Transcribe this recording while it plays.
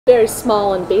very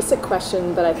small and basic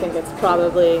question, but I think it's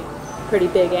probably a pretty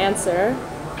big answer.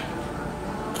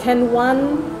 Can one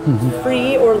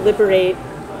free or liberate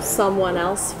someone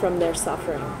else from their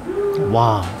suffering?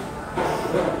 Wow.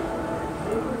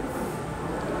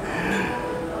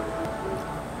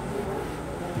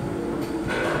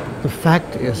 The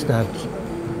fact is that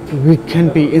we can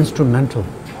be instrumental.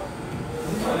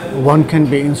 One can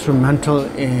be instrumental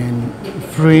in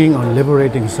freeing or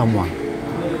liberating someone,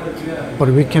 but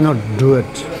we cannot do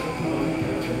it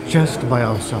just by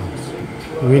ourselves.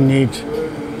 We need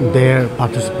their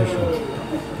participation.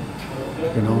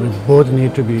 You know, we both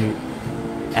need to be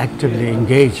actively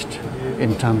engaged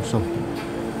in terms of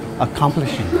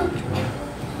accomplishing that. You know?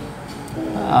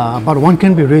 But one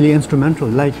can be really instrumental,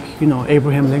 like, you know,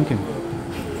 Abraham Lincoln.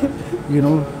 You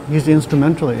know, he's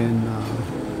instrumental in,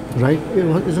 right?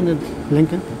 Isn't it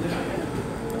Lincoln?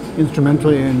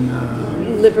 Instrumental in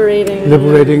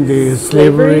liberating the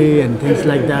slavery and things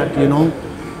like that, you know.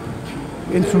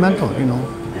 Instrumental, you know.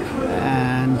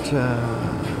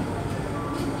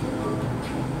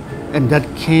 And that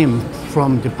came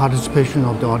from the participation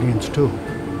of the audience too.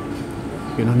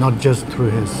 You know, not just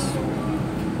through his,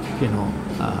 you know,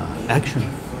 action.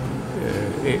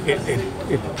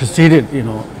 It proceeded, you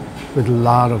know, with a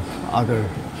lot of other,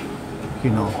 you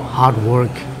know, hard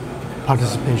work,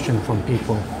 participation from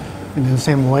people. In the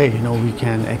same way, you know, we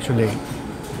can actually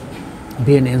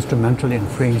be an instrumental in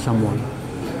freeing someone,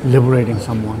 liberating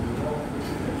someone.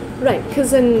 Right,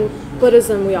 because in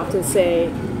Buddhism we often say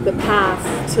the path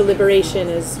to liberation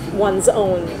is one's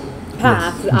own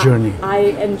path. Yes, journey.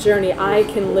 I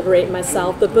can liberate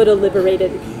myself. The Buddha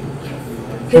liberated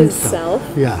himself.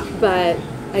 Yeah. But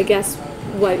I guess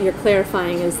what you're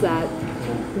clarifying is that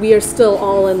we are still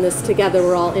all in this together.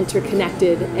 We're all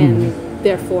interconnected, and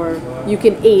therefore you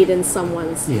can aid in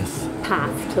someone's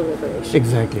path to liberation.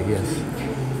 Exactly. Yes.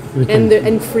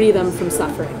 And free them from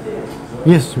suffering.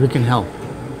 Yes, we can help.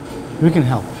 We can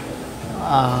help.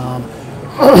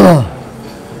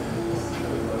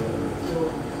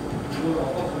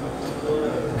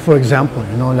 For example,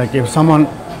 you know, like if someone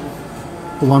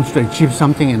wants to achieve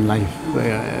something in life,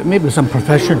 maybe some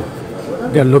profession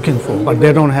they're looking for, but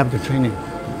they don't have the training,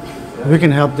 we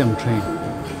can help them train.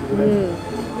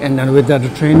 And then with that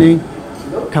training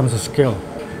comes a skill.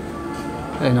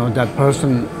 You know, that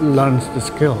person learns the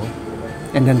skill,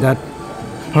 and then that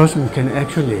person can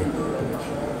actually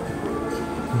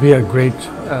be a great,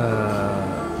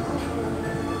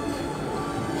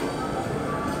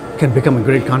 can become a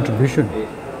great contribution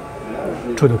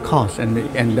to the cause, and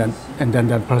then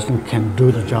that person can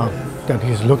do the job that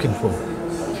he's looking for.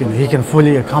 You know, he can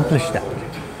fully accomplish that,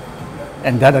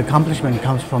 and that accomplishment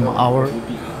comes from our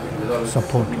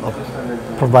support of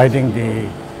providing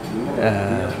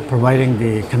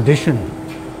the condition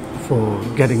for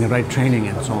getting the right training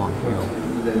and so on. You know,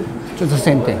 so it's the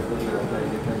same thing.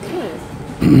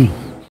 Okay.